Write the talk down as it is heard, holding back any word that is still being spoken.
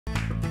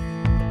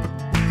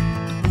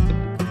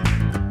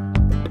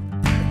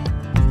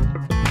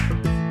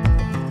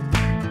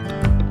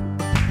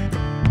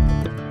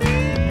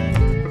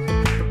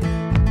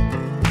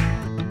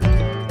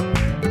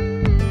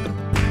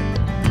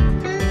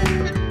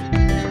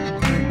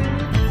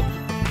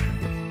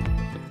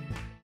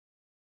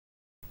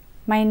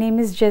My name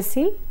is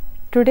Jessie.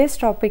 Today's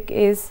topic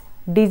is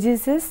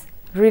diseases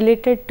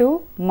related to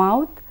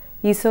mouth,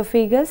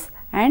 esophagus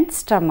and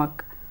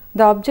stomach.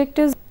 The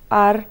objectives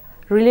are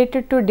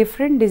related to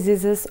different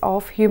diseases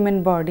of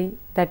human body,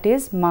 that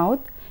is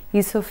mouth,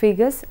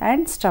 esophagus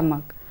and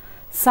stomach.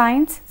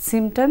 Signs,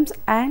 symptoms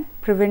and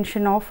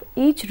prevention of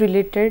each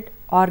related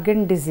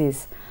organ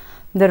disease.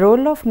 The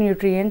role of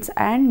nutrients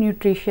and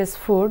nutritious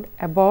food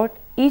about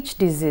each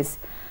disease,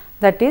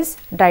 that is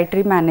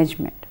dietary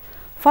management.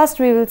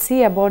 First we will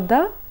see about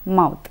the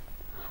mouth.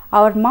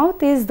 Our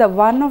mouth is the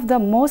one of the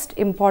most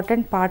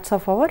important parts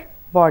of our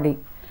body.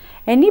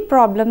 Any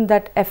problem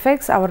that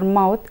affects our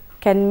mouth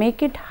can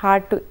make it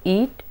hard to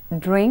eat,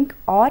 drink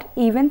or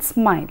even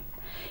smile.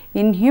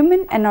 In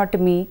human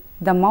anatomy,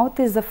 the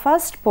mouth is the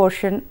first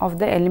portion of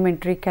the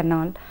alimentary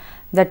canal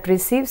that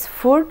receives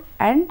food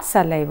and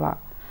saliva.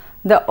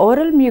 The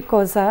oral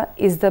mucosa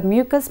is the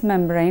mucous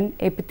membrane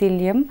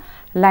epithelium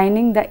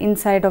lining the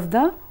inside of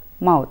the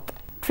mouth.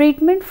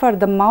 Treatment for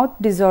the mouth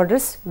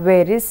disorders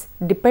varies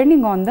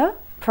depending on the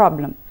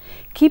problem.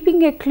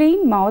 Keeping a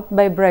clean mouth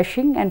by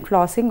brushing and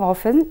flossing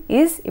often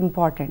is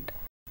important.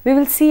 We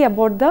will see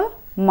about the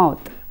mouth.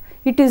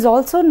 It is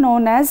also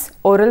known as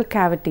oral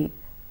cavity.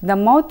 The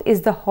mouth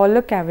is the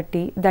hollow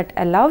cavity that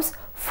allows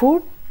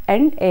food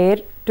and air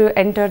to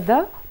enter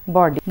the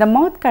body. The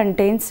mouth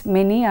contains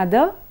many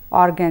other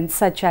organs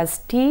such as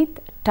teeth,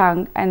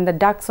 tongue and the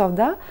ducts of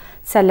the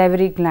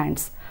salivary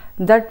glands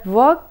that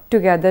work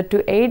together to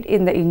aid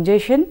in the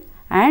ingestion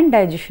and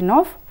digestion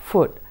of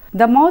food.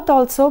 The mouth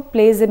also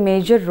plays a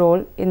major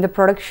role in the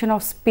production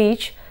of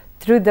speech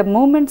through the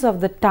movements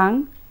of the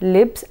tongue,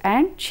 lips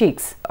and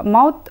cheeks.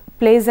 Mouth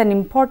plays an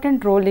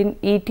important role in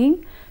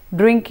eating,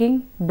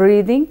 drinking,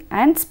 breathing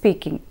and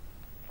speaking.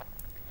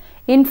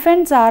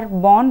 Infants are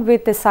born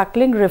with a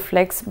suckling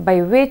reflex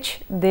by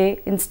which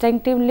they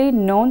instinctively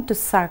know to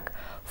suck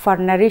for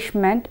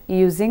nourishment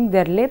using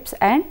their lips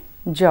and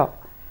jaw.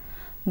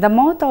 The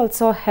mouth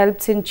also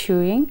helps in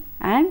chewing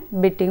and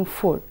biting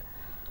food.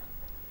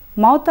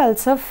 Mouth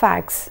ulcer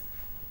facts.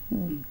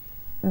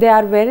 They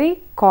are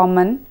very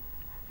common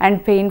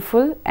and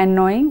painful,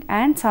 annoying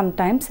and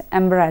sometimes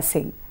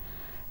embarrassing.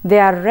 They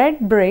are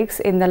red breaks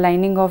in the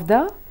lining of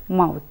the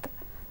mouth.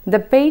 The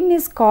pain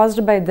is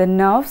caused by the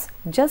nerves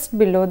just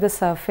below the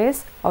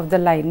surface of the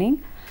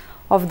lining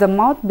of the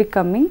mouth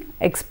becoming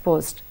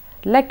exposed.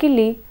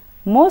 Luckily,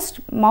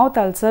 most mouth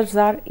ulcers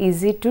are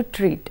easy to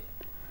treat.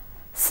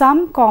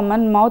 Some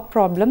common mouth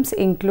problems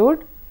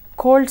include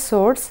cold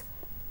sores,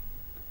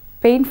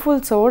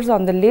 painful sores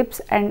on the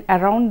lips and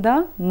around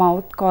the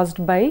mouth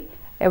caused by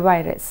a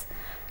virus.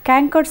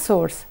 Canker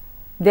sores.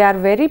 They are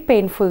very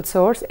painful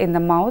sores in the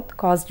mouth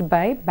caused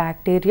by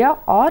bacteria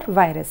or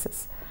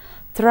viruses.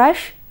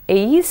 Thrush, a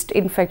yeast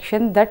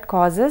infection that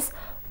causes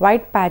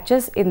white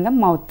patches in the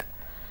mouth.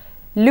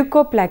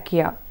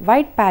 Leukoplakia,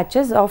 white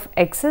patches of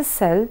excess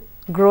cell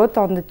growth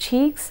on the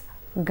cheeks,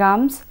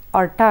 gums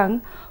or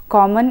tongue,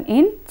 common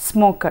in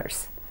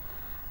smokers.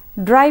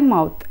 Dry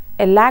mouth,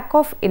 a lack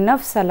of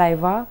enough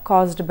saliva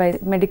caused by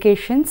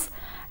medications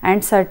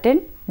and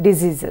certain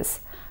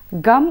diseases.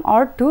 Gum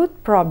or tooth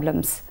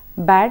problems,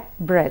 bad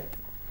breath.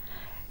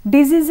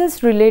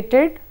 Diseases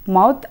related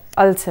mouth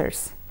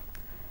ulcers.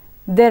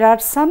 There are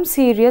some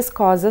serious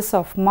causes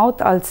of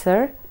mouth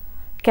ulcer,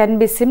 can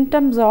be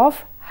symptoms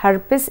of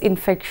herpes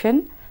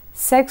infection,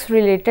 sex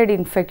related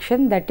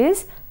infection that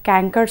is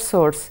canker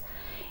sores,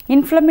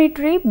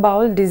 inflammatory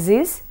bowel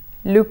disease,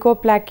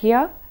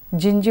 leukoplakia,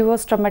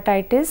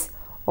 gingivostomatitis,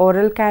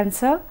 oral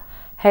cancer,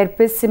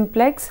 herpes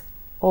simplex,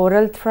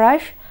 oral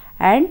thrush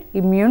and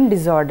immune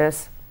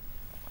disorders.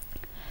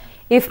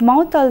 If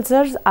mouth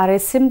ulcers are a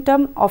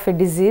symptom of a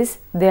disease,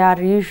 they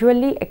are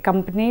usually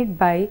accompanied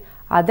by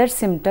other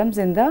symptoms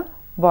in the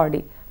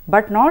body,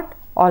 but not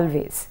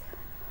always.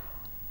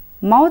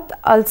 Mouth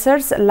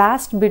ulcers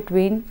last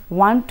between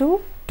 1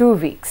 to 2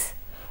 weeks.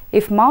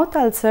 If mouth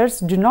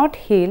ulcers do not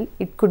heal,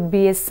 it could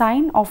be a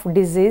sign of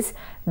disease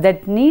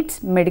that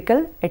needs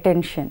medical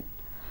attention.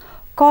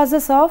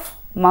 Causes of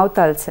mouth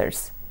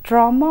ulcers.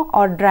 Trauma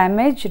or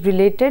damage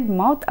related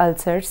mouth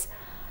ulcers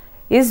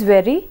is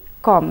very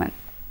common.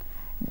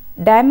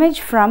 Damage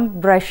from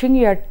brushing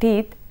your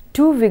teeth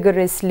too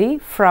vigorously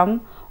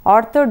from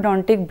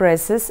orthodontic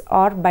braces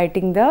or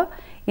biting the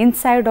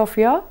inside of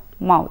your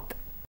mouth.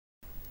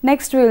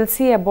 Next we will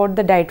see about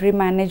the dietary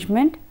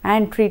management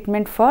and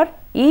treatment for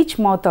each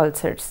mouth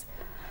ulcers.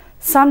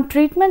 Some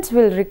treatments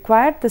will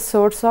require the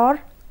source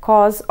or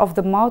cause of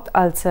the mouth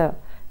ulcer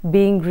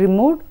being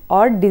removed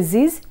or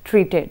disease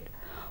treated.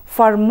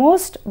 For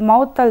most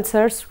mouth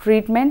ulcers,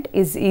 treatment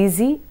is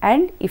easy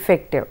and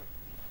effective.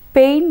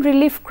 Pain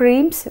relief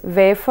creams,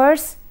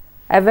 wafers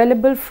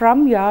available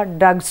from your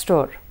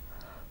drugstore.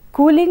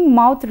 Cooling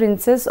mouth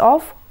rinses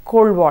of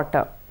cold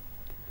water.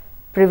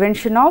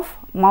 Prevention of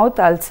mouth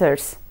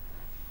ulcers.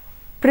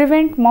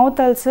 Prevent mouth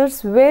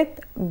ulcers with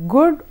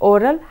good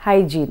oral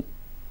hygiene,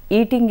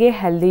 eating a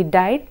healthy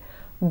diet,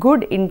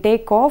 good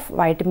intake of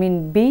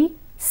vitamin B,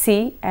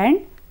 C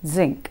and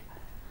zinc.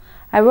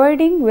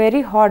 Avoiding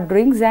very hot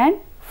drinks and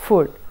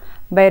food.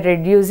 by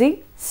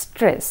reducing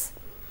stress.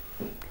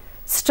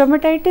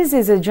 Stomatitis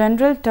is a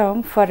general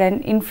term for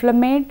an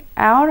inflamed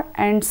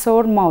and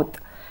sore mouth.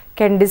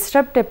 Can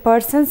disrupt a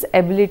person's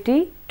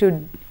ability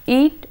to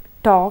eat,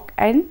 talk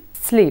and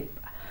sleep.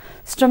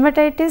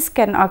 Stomatitis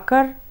can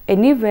occur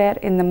anywhere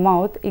in the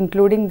mouth,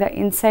 including the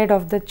inside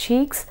of the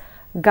cheeks,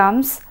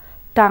 gums,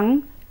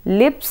 tongue,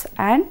 lips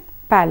and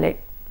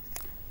palate.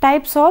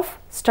 Types of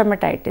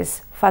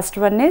stomatitis. First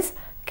one is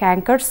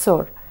canker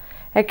sore.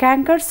 A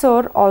canker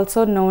sore,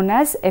 also known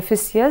as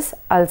Esophagus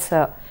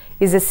ulcer,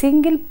 is a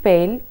single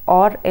pale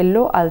or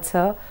yellow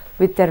ulcer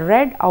with a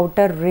red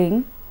outer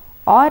ring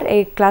or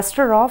a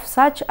cluster of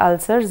such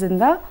ulcers in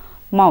the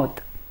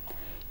mouth,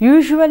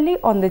 usually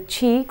on the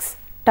cheeks,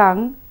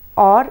 tongue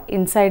or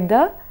inside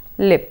the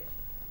lip.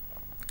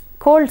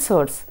 Cold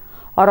sores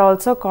are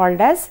also called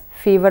as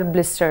fever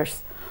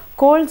blisters.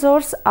 Cold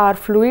sores are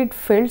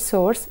fluid-filled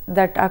sores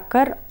that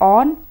occur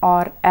on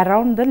or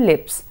around the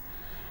lips.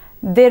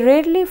 They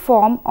rarely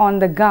form on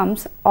the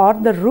gums or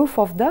the roof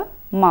of the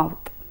mouth.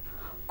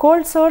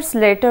 Cold sores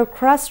later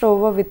crust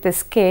over with the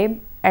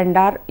scabe and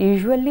are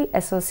usually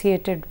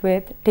associated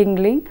with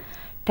tingling,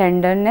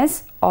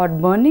 tenderness or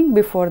burning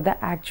before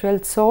the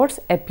actual sores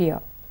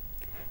appear.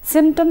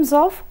 Symptoms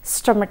of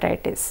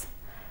stomatitis.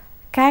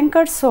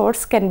 Canker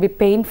sores can be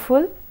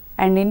painful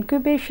and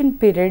incubation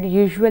period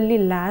usually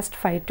lasts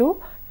 5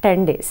 to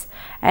 10 days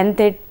and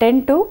they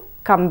tend to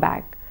come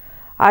back.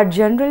 Are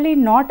generally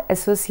not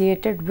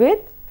associated with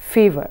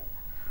fever.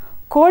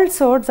 Cold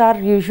sores are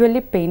usually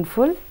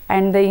painful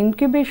and the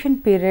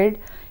incubation period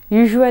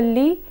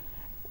usually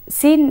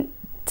seen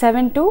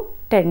 7 to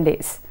 10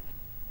 days.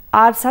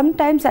 Are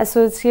sometimes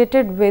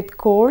associated with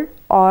cold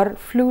or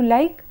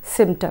flu-like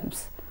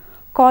symptoms.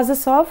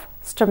 Causes of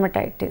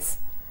stomatitis.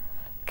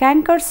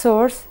 Canker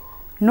sores.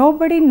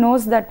 Nobody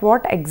knows that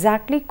what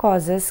exactly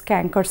causes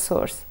canker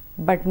sores,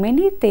 but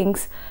many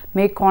things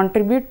may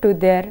contribute to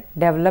their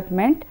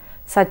development,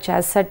 such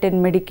as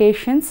certain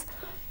medications,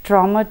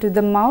 trauma to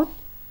the mouth,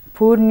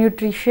 poor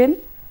nutrition,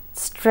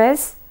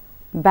 stress,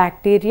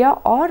 bacteria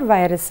or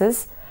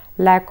viruses,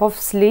 lack of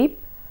sleep,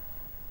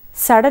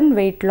 sudden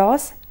weight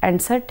loss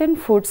and certain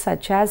foods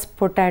such as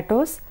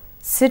potatoes,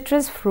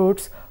 citrus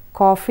fruits,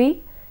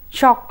 coffee,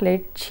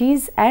 chocolate,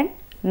 cheese and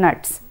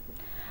nuts.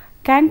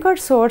 Canker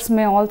sores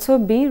may also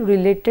be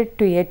related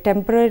to a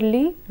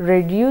temporarily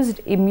reduced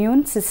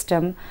immune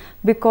system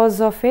because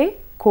of a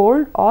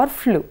cold or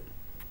flu.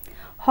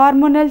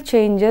 Hormonal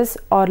changes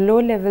or low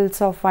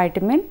levels of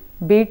vitamin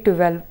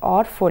B12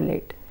 or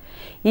folate.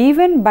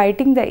 Even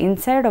biting the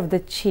inside of the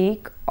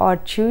cheek or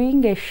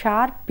chewing a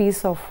sharp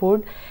piece of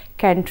food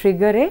can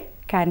trigger a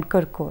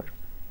canker core.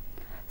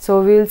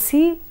 So, we will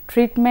see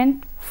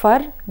treatment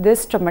for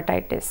this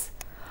stomatitis.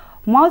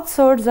 Mouth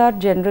sores are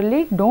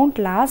generally don't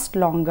last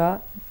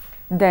longer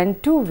than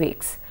 2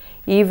 weeks,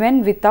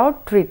 even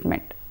without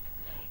treatment.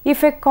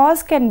 If a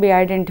cause can be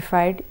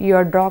identified,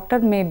 your doctor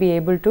may be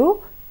able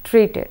to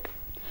treat it.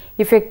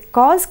 If a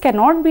cause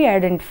cannot be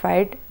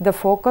identified, the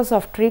focus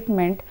of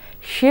treatment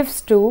shifts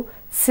to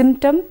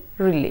symptom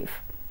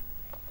relief.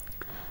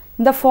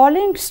 The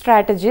following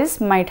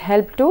strategies might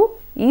help to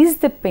ease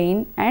the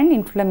pain and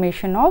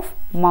inflammation of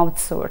mouth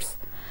sores.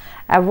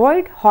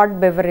 Avoid hot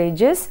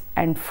beverages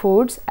and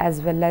foods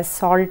as well as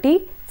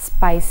salty,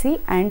 spicy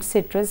and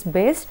citrus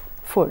based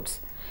foods.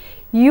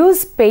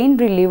 Use pain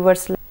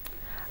relievers like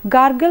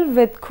gargle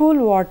with cool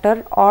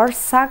water or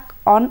suck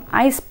on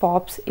ice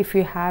pops if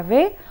you have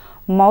a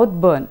mouth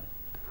burn.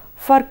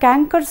 For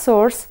canker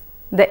sores,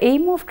 the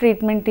aim of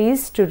treatment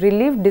is to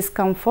relieve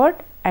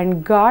discomfort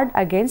and guard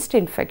against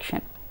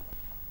infection.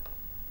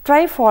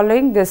 Try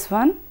following this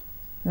one.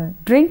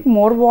 Drink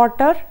more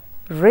water,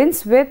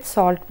 rinse with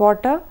salt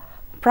water,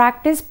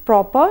 practice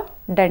proper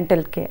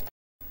dental care.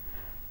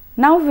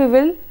 Now we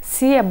will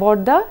see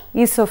about the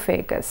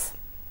esophagus.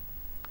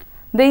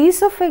 The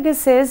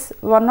esophagus is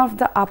one of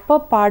the upper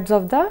parts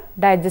of the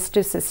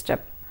digestive system.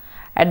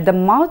 At the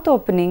mouth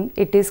opening,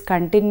 it is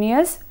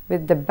continuous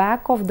with the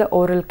back of the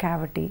oral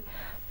cavity,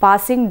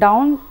 passing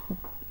down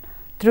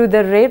through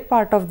the rear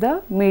part of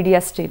the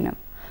mediastinum,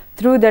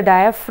 through the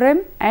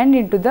diaphragm and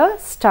into the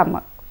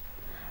stomach.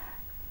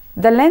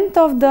 The length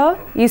of the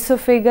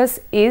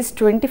esophagus is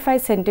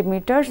 25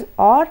 centimeters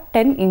or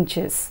 10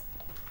 inches.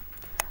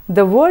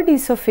 The word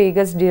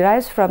esophagus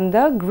derives from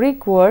the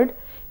Greek word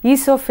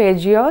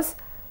esophagios,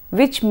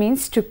 which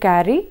means to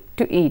carry,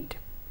 to eat.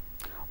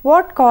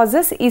 What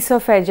causes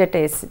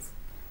esophagitis?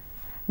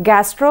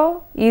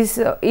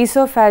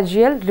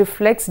 Gastroesophageal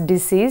reflux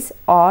disease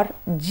or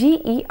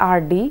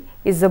GERD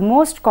is the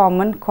most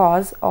common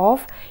cause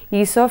of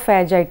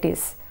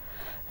esophagitis.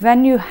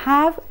 When you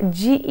have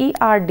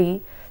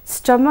GERD,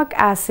 stomach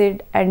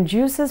acid and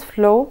juices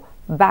flow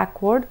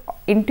backward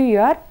into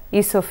your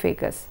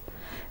esophagus.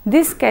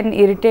 This can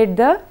irritate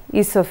the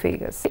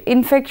esophagus.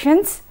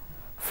 Infections.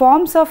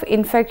 Forms of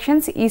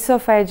infections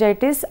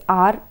esophagitis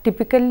are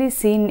typically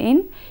seen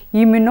in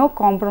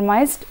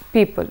immunocompromised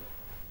people.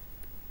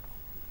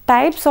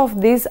 Types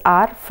of these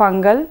are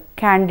fungal,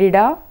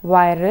 candida,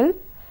 viral,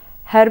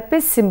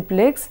 herpes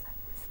simplex,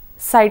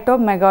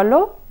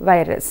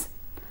 cytomegalovirus.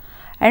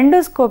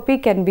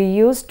 Endoscopy can be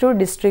used to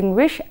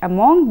distinguish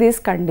among these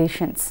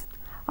conditions.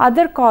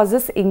 Other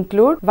causes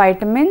include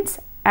vitamins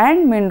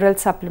and mineral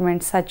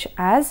supplements such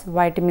as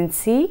vitamin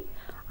C,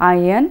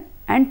 iron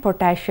and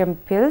potassium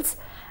pills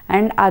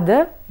and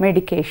other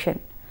medication.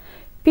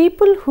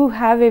 People who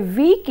have a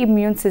weak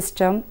immune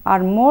system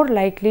are more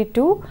likely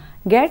to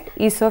get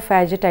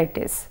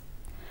esophagitis.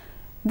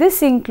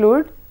 This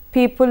includes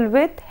people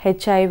with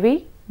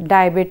HIV,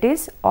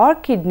 diabetes or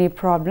kidney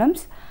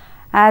problems,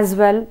 as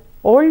well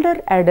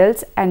older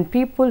adults and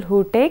people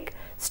who take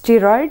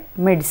steroid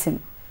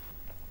medicine.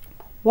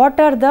 What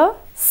are the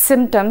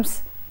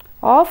symptoms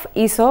of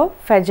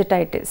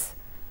esophagitis?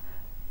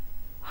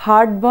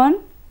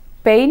 Heartburn,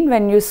 pain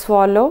when you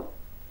swallow,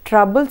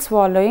 trouble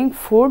swallowing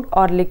food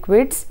or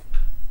liquids,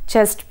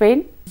 chest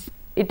pain.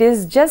 It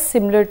is just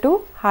similar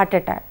to heart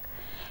attack.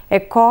 A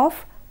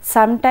cough,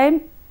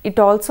 sometimes it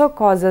also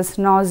causes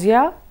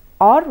nausea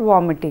or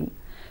vomiting.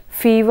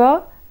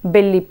 Fever,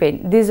 belly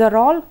pain. These are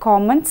all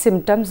common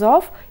symptoms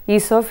of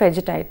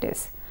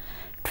esophagitis.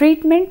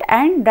 Treatment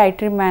and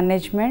dietary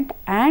management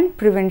and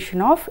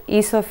prevention of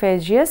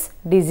esophageal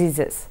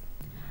diseases.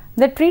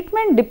 The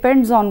treatment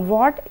depends on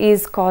what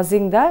is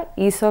causing the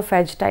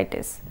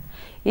esophagitis.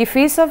 If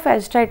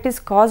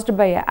esophagitis caused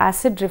by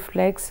acid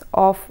reflux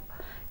of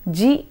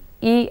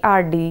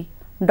GERD,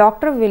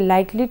 doctor will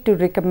likely to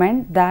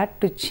recommend that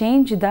to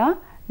change the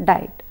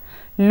diet,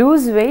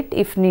 lose weight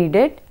if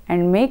needed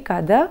and make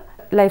other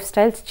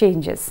lifestyle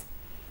changes.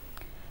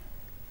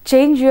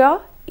 Change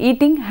your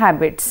eating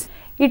habits.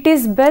 It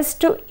is best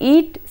to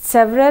eat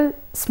several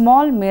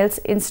small meals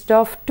instead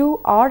of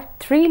 2 or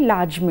 3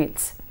 large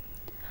meals.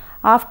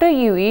 After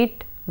you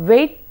eat,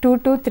 wait 2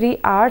 to 3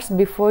 hours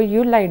before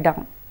you lie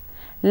down.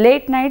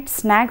 Late night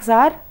snacks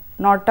are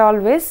not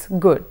always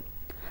good.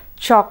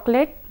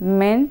 Chocolate,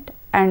 mint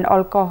and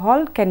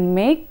alcohol can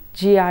make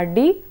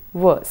GERD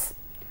worse.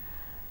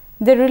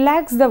 They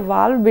relax the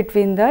valve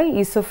between the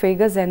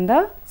esophagus and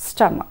the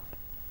stomach.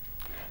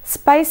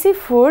 Spicy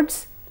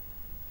foods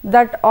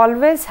that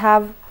always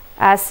have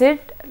acid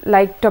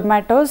like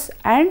tomatoes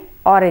and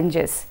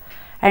oranges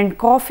and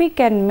coffee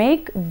can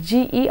make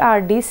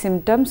GERD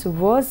symptoms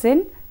worse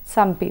in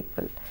some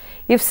people.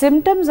 If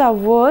symptoms are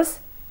worse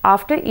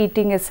after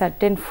eating a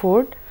certain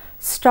food,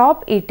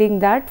 stop eating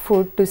that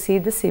food to see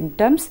the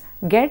symptoms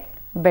get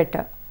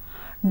better.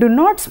 Do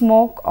not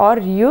smoke or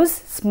use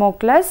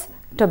smokeless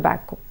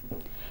tobacco.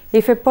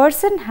 If a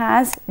person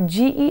has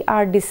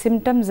GERD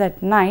symptoms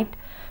at night,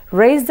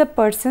 raise the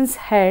person's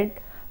head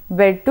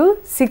bed to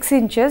 6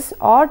 inches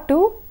or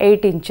to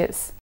 8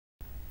 inches.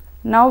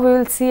 Now we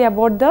will see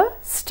about the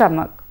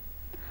stomach.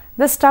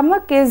 The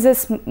stomach is a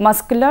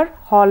muscular,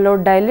 hollow,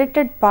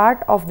 dilated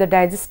part of the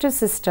digestive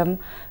system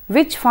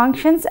which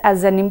functions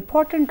as an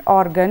important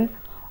organ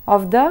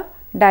of the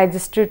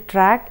digestive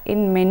tract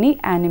in many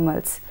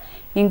animals,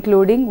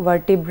 including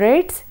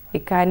vertebrates,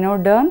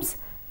 echinoderms,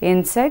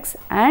 insects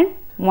and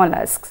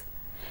mollusks.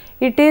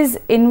 It is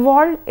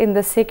involved in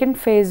the second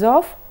phase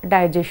of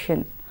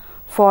digestion,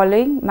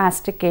 following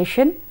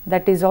mastication,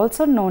 that is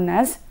also known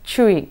as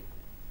chewing.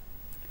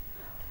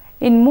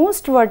 In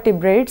most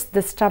vertebrates,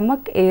 the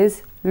stomach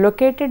is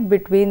located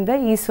between the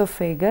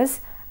esophagus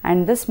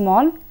and the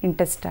small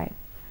intestine.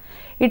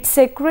 It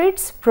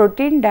secretes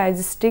protein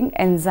digesting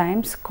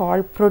enzymes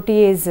called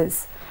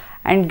proteases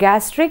and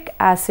gastric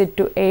acid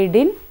to aid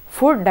in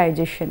food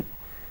digestion.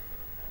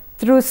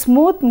 Through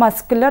smooth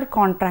muscular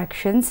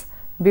contractions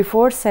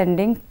before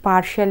sending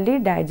partially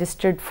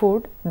digested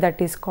food, that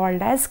is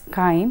called as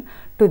chyme,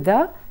 to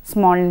the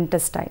small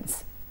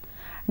intestines.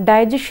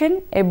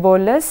 Digestion, a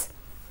bolus,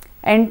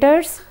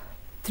 enters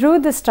through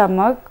the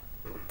stomach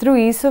through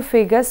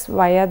esophagus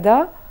via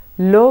the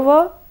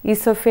lower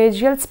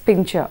esophageal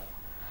sphincter.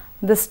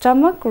 The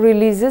stomach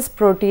releases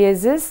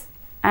proteases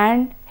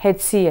and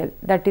HCl,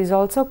 that is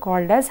also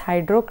called as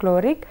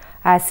hydrochloric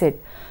acid,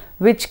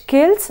 which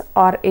kills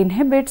or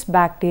inhibits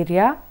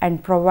bacteria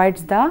and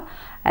provides the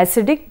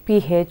acidic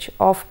pH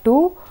of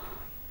 2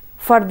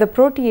 for the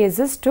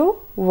proteases to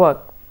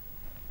work.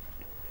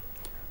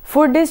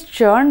 Food is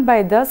churned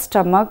by the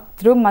stomach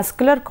through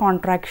muscular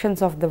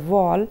contractions of the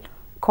wall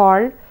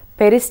called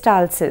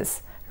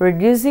peristalsis,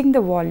 reducing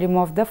the volume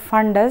of the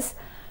fundus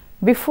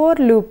before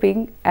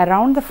looping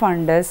around the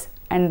fundus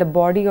and the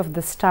body of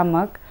the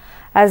stomach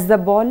as the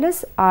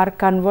bolus are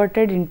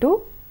converted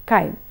into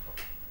chyme.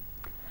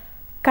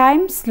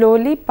 Chyme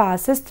slowly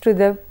passes through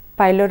the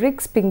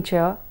pyloric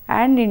sphincter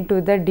and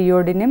into the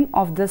duodenum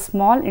of the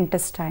small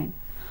intestine,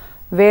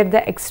 where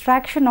the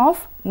extraction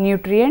of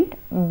nutrient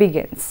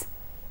begins.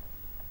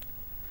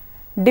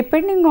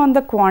 Depending on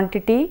the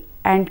quantity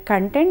and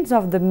contents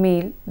of the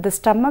meal, the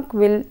stomach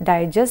will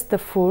digest the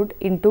food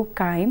into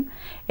chyme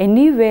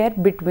anywhere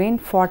between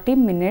 40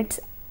 minutes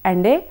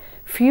and a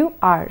few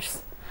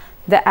hours.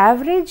 The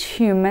average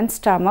human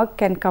stomach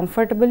can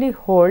comfortably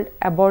hold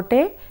about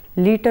a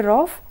liter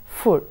of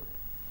food.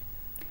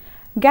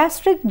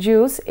 Gastric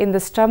juice in the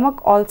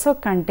stomach also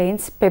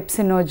contains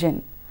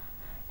pepsinogen.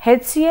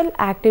 HCl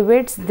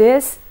activates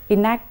this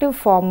inactive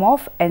form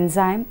of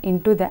enzyme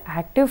into the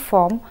active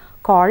form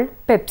called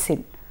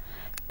pepsin.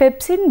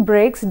 Pepsin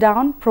breaks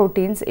down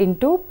proteins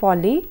into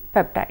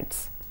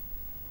polypeptides.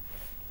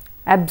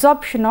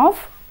 Absorption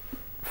of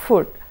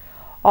food.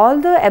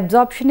 Although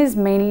absorption is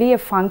mainly a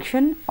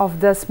function of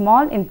the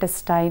small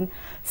intestine,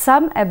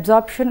 some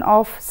absorption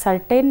of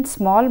certain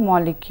small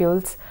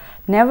molecules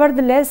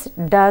nevertheless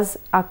does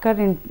occur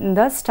in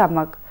the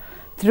stomach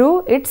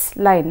through its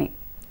lining.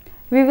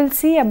 We will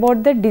see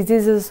about the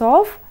diseases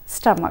of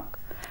stomach.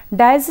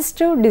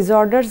 Digestive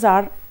disorders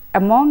are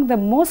among the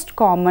most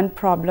common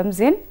problems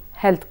in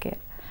healthcare.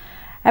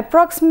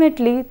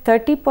 Approximately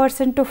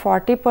 30% to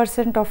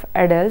 40% of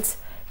adults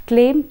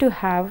claim to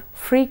have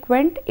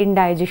frequent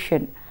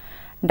indigestion.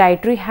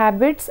 Dietary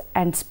habits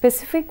and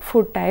specific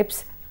food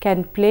types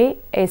can play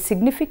a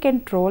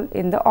significant role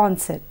in the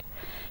onset,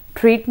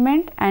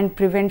 treatment and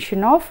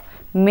prevention of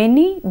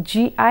many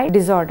GI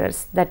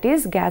disorders, that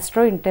is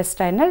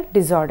gastrointestinal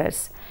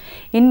disorders.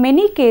 In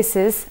many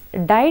cases,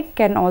 diet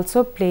can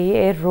also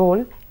play a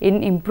role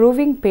in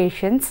improving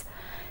patients'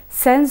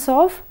 sense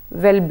of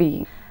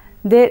well-being.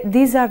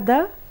 These are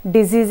the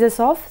diseases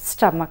of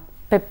stomach: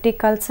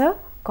 peptic ulcer,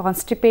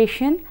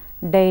 constipation,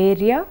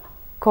 diarrhea,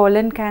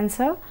 colon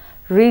cancer,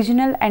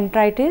 regional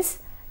enteritis,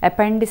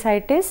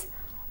 appendicitis,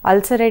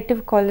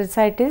 ulcerative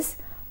colitis,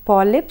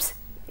 polyps,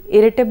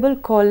 irritable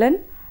colon,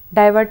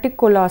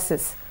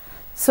 diverticulosis.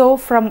 So,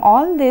 from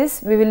all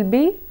this we will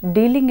be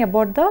dealing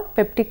about the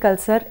peptic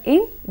ulcer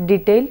in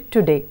detail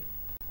today.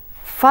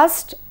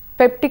 First,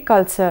 peptic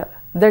ulcer.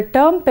 The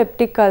term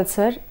peptic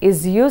ulcer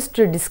is used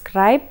to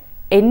describe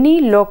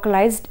any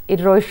localized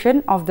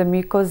erosion of the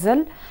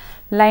mucosal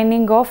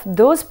lining of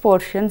those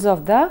portions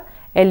of the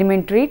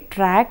alimentary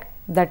tract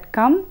that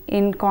come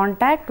in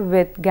contact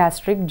with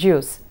gastric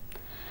juice.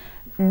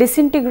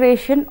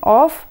 Disintegration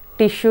of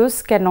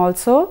tissues can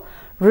also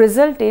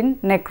result in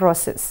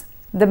necrosis.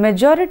 The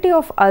majority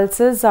of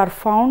ulcers are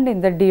found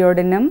in the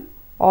duodenum,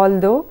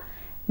 although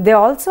they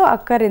also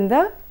occur in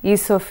the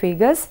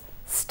esophagus,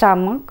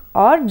 stomach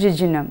or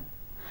jejunum.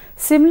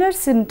 Similar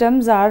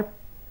symptoms are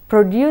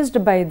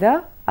produced by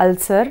the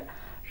ulcer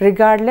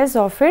regardless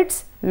of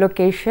its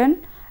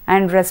location,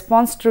 and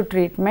response to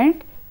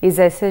treatment is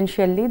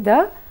essentially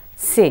the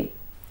same.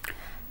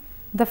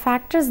 The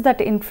factors that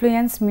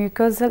influence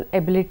mucosal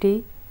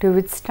ability to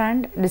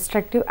withstand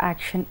destructive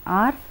action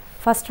are: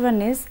 first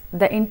one is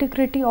the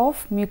integrity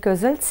of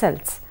mucosal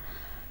cells.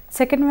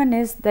 Second one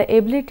is the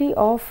ability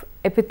of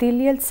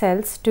epithelial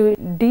cells to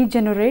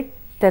degenerate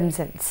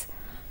themselves.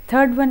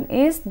 Third one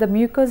is the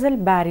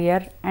mucosal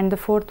barrier, and the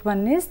fourth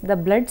one is the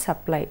blood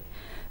supply.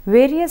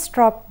 Various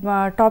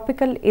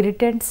topical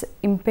irritants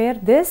impair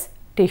this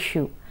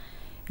tissue,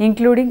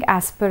 including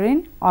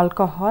aspirin,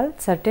 alcohol,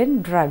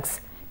 certain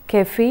drugs,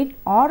 caffeine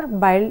or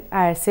bile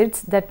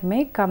acids that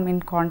may come in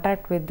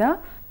contact with the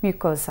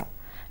mucosa.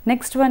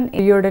 Next one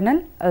is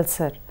duodenal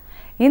ulcer.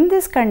 In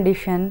this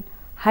condition,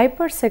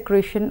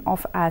 hypersecretion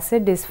of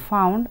acid is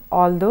found,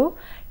 although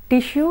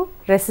tissue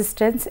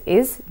resistance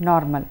is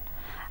normal.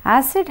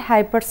 Acid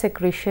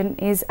hypersecretion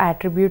is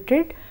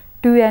attributed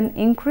to an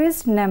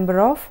increased number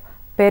of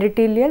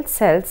peritoneal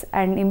cells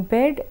and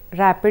impaired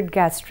rapid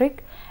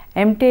gastric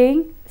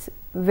emptying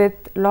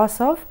with loss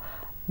of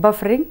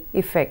buffering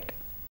effect.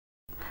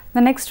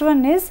 The next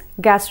one is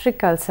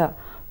gastric ulcer.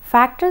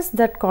 Factors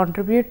that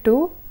contribute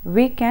to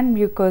weakened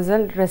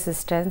mucosal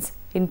resistance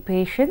in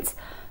patients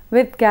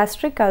with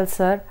gastric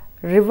ulcer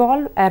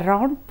revolve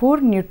around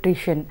poor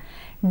nutrition,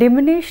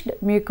 diminished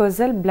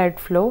mucosal blood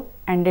flow,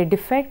 and a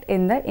defect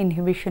in the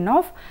inhibition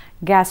of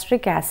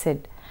gastric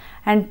acid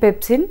and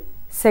pepsin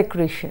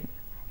secretion.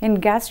 In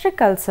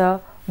gastric ulcer,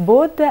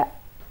 both the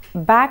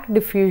back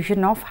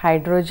diffusion of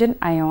hydrogen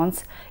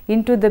ions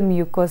into the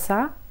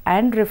mucosa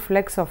and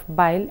reflux of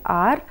bile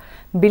are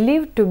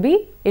believed to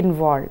be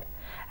involved.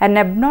 An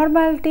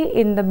abnormality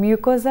in the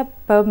mucosa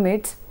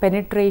permits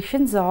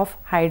penetrations of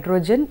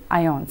hydrogen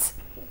ions.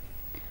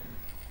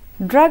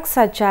 Drugs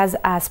such as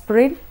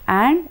aspirin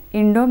and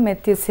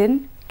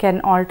indomethacin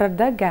can alter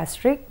the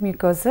gastric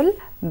mucosal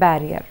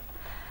barrier.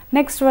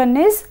 Next one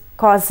is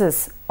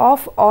causes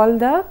of all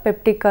the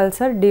peptic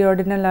ulcer,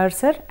 duodenal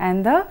ulcer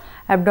and the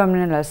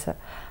abdominal ulcer.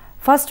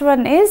 First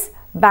one is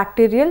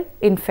bacterial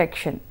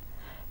infection.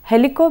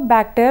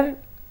 Helicobacter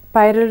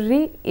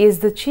pylori is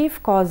the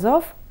chief cause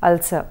of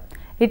ulcer.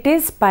 It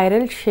is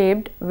spiral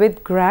shaped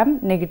with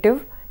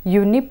gram-negative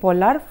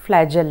unipolar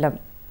flagellum.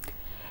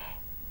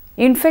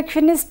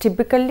 Infection is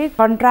typically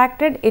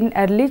contracted in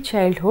early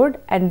childhood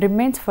and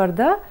remains for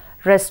the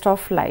rest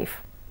of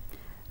life.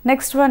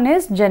 Next one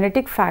is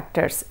genetic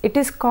factors. It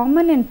is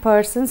common in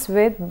persons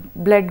with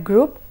blood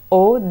group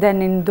O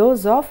than in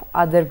those of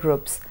other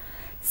groups.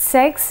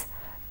 Sex: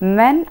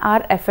 men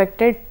are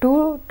affected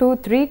 2 to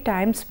 3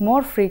 times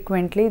more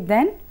frequently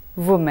than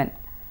women.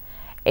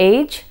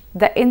 Age: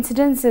 the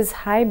incidence is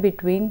high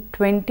between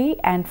 20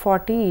 and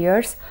 40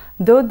 years,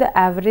 though the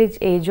average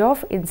age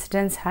of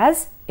incidence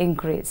has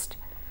increased.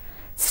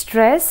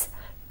 Stress: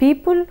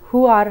 People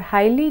who are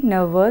highly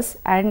nervous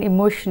and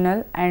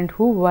emotional and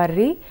who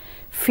worry,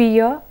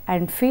 fear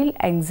and feel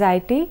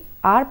anxiety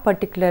are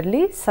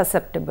particularly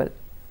susceptible.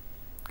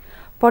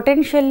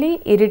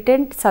 Potentially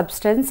irritant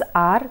substances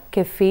are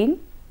caffeine,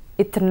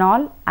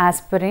 ethanol,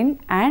 aspirin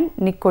and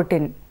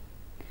nicotine.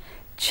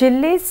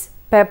 Chilies,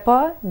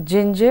 pepper,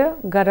 ginger,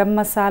 garam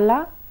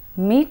masala,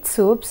 meat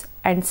soups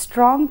and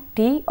strong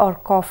tea or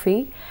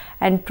coffee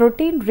and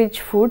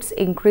protein-rich foods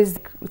increase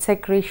the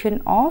secretion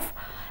of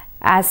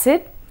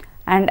acid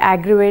and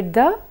aggravate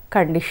the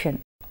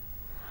condition.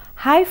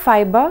 High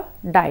fiber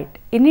diet.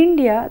 In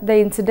India, the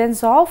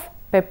incidence of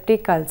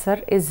peptic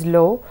ulcer is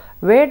low,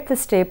 where the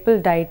staple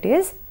diet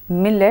is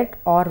millet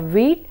or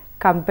wheat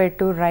compared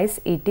to rice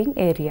eating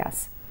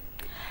areas.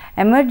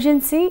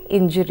 Emergency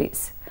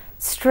injuries.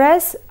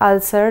 Stress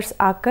ulcers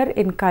occur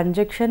in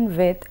conjunction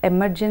with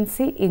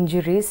emergency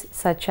injuries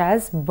such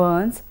as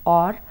burns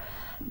or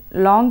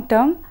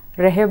long-term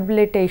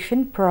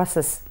rehabilitation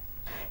process.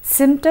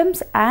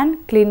 Symptoms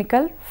and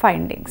clinical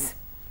findings.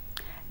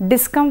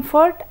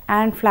 Discomfort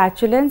and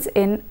flatulence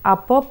in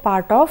upper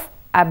part of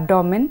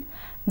abdomen.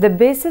 The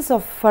basis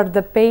for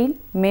the pain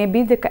may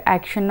be the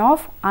action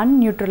of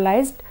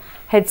unneutralized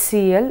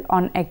HCl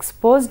on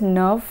exposed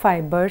nerve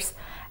fibers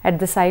at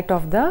the site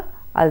of the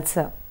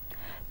ulcer.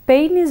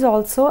 Pain is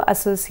also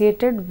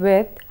associated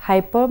with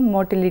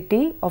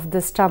hypermotility of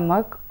the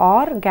stomach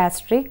or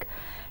gastric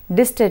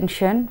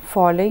distension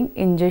following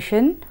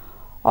ingestion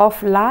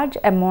of large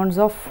amounts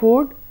of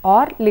food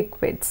or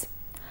liquids.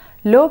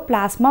 Low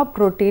plasma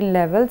protein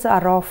levels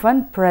are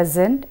often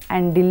present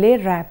and delay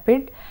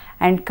rapid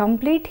and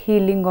complete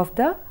healing of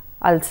the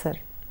ulcer.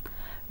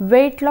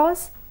 Weight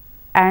loss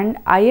and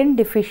iron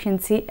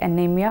deficiency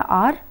anemia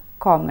are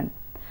common.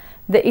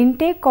 The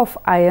intake of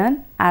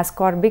iron,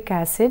 ascorbic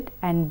acid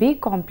and B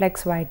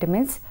complex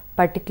vitamins,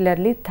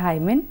 particularly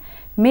thiamine,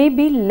 may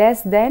be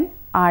less than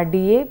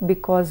RDA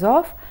because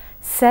of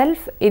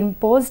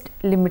self-imposed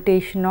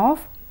limitation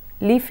of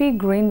leafy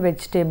green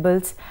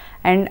vegetables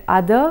and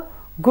other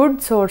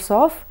good source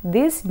of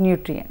these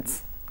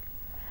nutrients.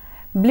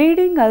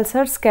 Bleeding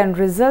ulcers can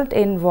result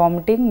in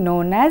vomiting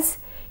known as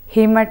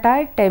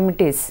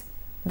hematemesis,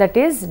 that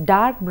is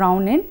dark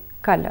brown in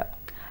color.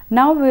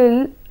 Now we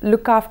will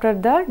look after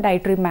the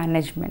dietary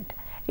management.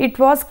 It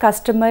was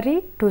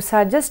customary to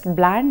suggest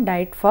bland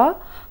diet for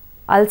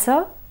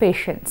ulcer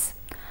patients.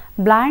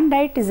 Bland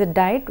diet is a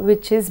diet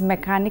which is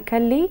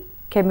mechanically,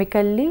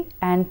 chemically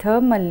and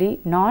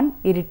thermally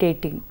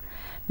non-irritating.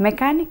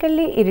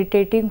 Mechanically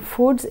irritating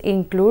foods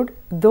include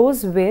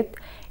those with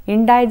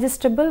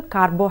indigestible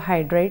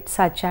carbohydrates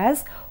such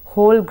as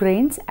whole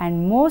grains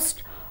and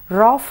most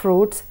raw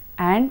fruits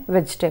and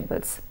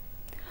vegetables.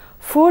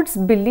 Foods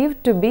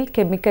believed to be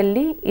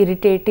chemically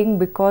irritating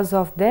because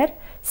of their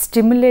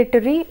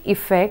stimulatory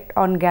effect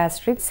on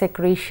gastric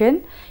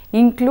secretion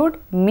include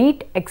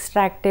meat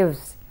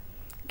extractives,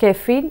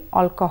 caffeine,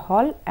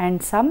 alcohol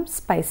and some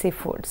spicy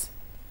foods.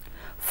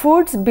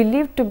 Foods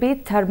believed to be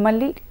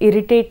thermally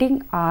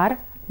irritating are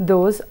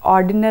those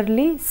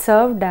ordinarily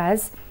served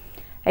as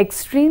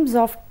extremes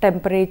of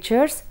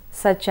temperatures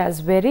such as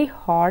very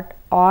hot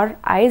or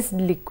iced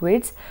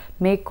liquids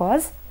may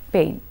cause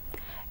pain.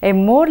 A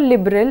more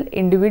liberal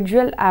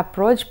individual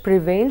approach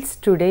prevails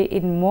today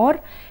in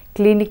more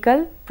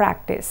clinical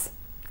practice.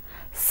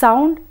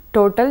 Sound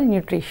total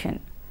nutrition.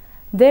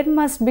 There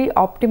must be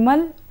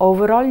optimal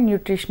overall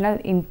nutritional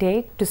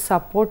intake to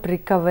support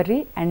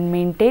recovery and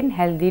maintain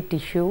healthy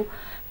tissue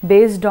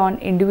based on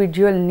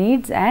individual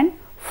needs and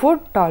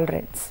food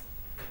tolerance.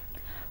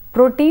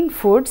 Protein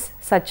foods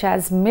such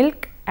as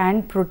milk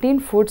and protein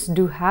foods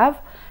do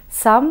have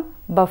some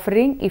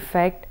buffering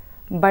effect,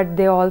 but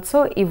they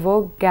also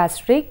evoke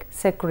gastric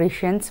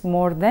secretions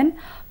more than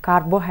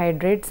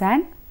carbohydrates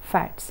and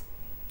fats.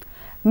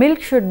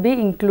 Milk should be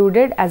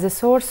included as a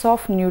source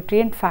of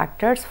nutrient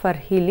factors for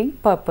healing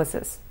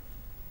purposes.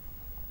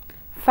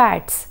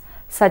 Fats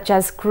such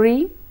as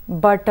cream,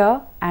 butter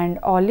and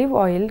olive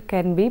oil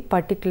can be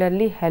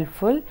particularly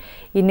helpful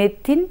in a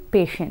thin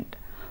patient.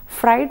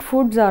 Fried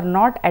foods are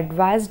not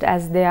advised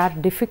as they are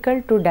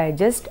difficult to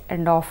digest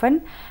and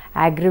often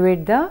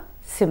aggravate the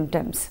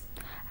symptoms.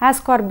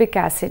 Ascorbic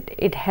acid,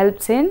 it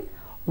helps in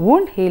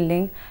wound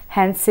healing,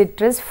 hence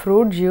citrus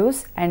fruit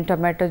juice and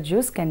tomato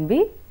juice can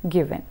be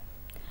given.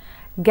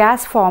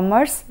 Gas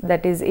formers,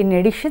 that is in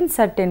addition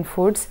certain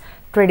foods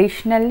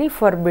traditionally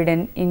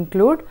forbidden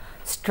include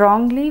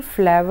strongly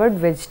flavored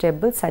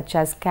vegetables such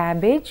as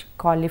cabbage,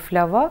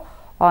 cauliflower,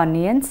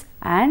 onions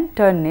and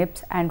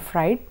turnips and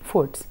fried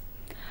foods.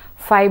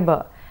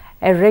 Fiber,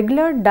 a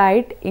regular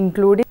diet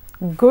including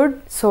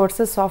good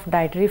sources of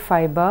dietary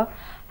fiber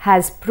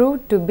has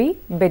proved to be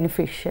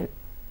beneficial.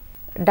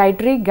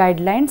 Dietary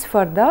guidelines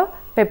for the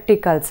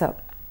peptic ulcer.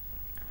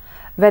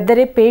 Whether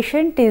a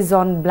patient is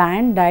on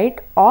bland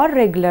diet or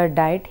regular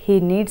diet,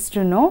 he needs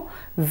to know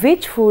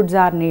which foods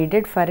are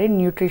needed for a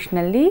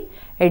nutritionally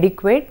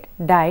adequate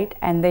diet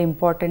and the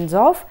importance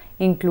of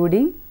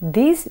including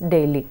these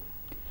daily.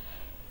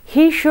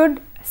 He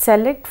should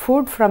select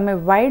food from a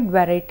wide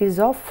varieties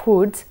of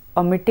foods,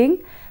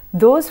 omitting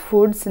those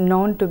foods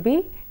known to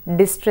be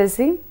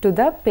distressing to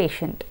the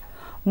patient.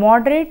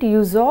 Moderate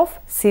use of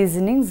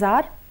seasonings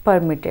are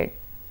permitted.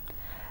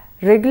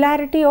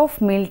 Regularity of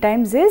meal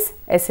times is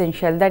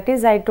essential. That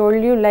is, I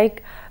told you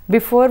like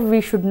before,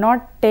 we should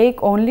not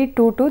take only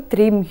 2 to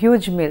 3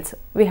 huge meals.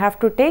 We have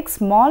to take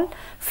small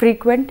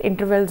frequent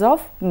intervals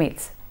of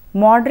meals.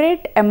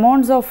 Moderate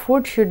amounts of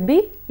food should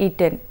be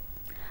eaten.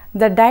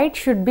 The diet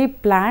should be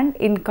planned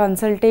in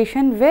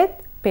consultation with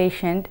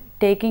patient,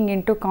 taking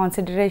into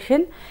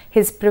consideration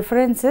his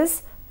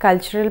preferences,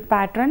 cultural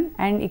pattern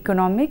and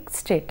economic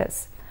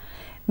status.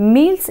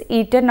 Meals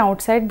eaten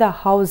outside the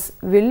house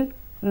will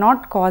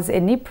not cause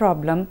any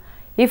problem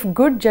if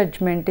good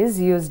judgment is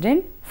used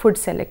in food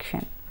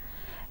selection.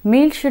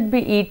 Meals should be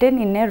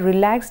eaten in a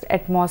relaxed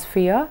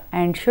atmosphere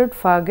and should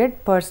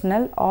forget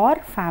personal or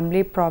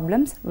family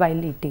problems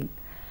while eating.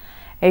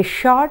 A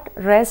short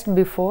rest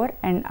before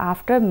and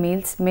after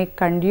meals may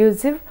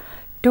conducive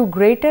to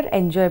greater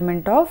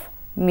enjoyment of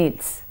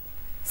meals.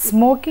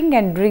 Smoking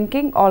and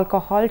drinking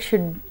alcohol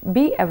should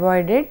be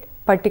avoided,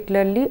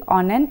 particularly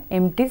on an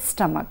empty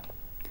stomach.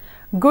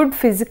 Good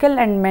physical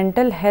and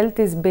mental health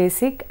is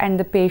basic, and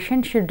the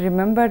patient should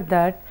remember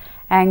that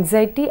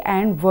anxiety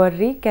and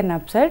worry can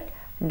upset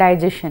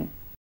digestion.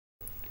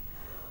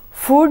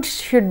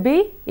 Foods should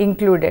be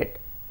included.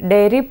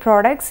 Dairy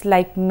products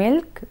like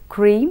milk,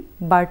 cream,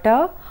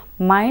 butter,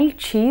 mild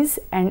cheese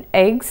and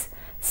eggs,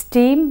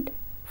 steamed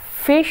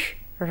fish,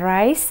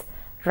 rice,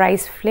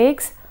 rice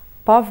flakes,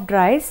 puffed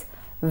rice,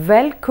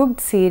 well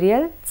cooked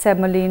cereal,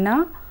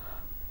 semolina,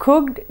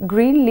 cooked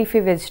green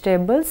leafy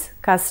vegetables,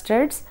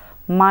 custards,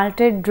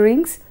 malted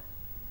drinks,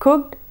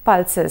 cooked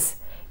pulses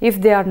if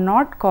they are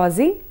not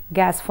causing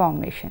gas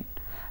formation.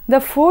 The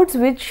foods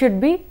which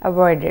should be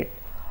avoided: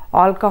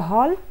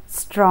 alcohol,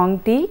 strong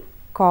tea,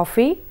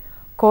 coffee,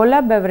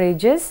 cola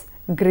beverages,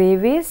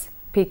 gravies,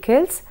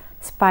 pickles,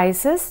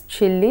 spices,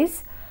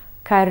 chilies,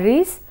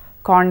 curries,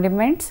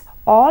 condiments,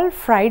 all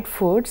fried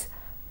foods,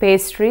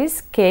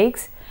 pastries,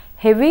 cakes,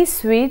 heavy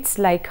sweets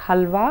like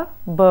halwa,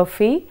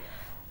 burfi,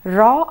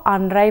 raw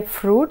unripe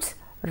fruits,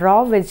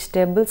 raw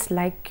vegetables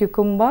like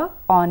cucumber,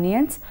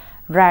 onions,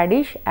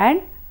 radish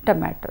and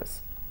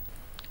tomatoes.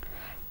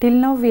 Till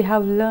now we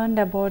have learned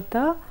about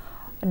the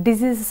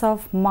diseases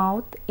of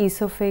mouth,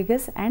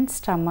 esophagus and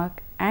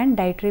stomach and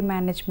dietary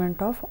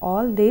management of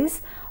all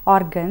these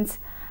organs.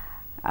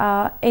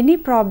 Any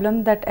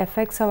problem that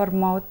affects our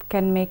mouth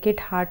can make it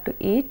hard to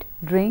eat,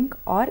 drink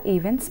or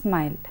even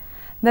smile.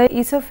 The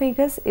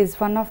esophagus is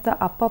one of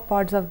the upper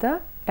parts of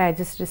the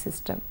digestive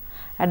system.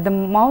 At the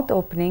mouth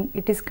opening,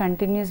 it is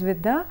continuous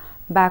with the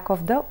back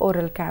of the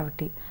oral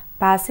cavity,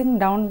 passing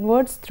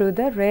downwards through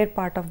the rear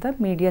part of the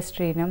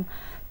mediastinum,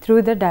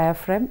 through the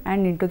diaphragm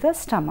and into the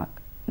stomach.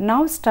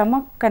 Now,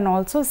 stomach can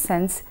also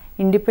sense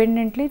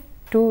independently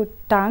to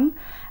tongue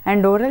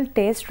and oral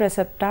taste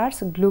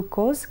receptors,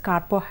 glucose,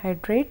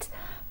 carbohydrates,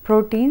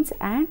 proteins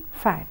and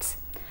fats.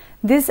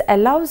 This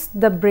allows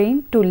the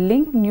brain to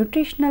link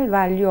nutritional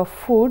value of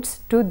foods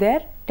to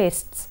their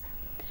tastes.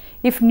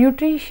 If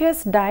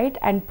nutritious diet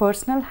and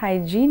personal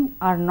hygiene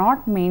are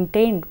not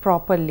maintained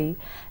properly,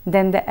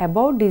 then the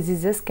above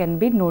diseases can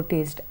be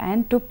noticed,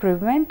 and to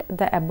prevent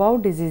the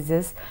above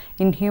diseases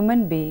in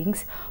human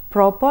beings,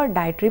 proper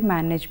dietary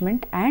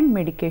management and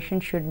medication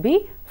should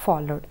be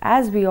followed.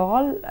 As we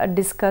all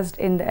discussed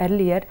in the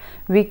earlier,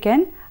 we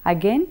can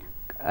again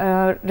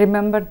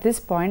remember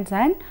these points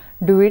and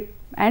do it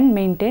and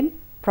maintain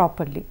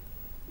properly.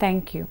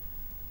 Thank you.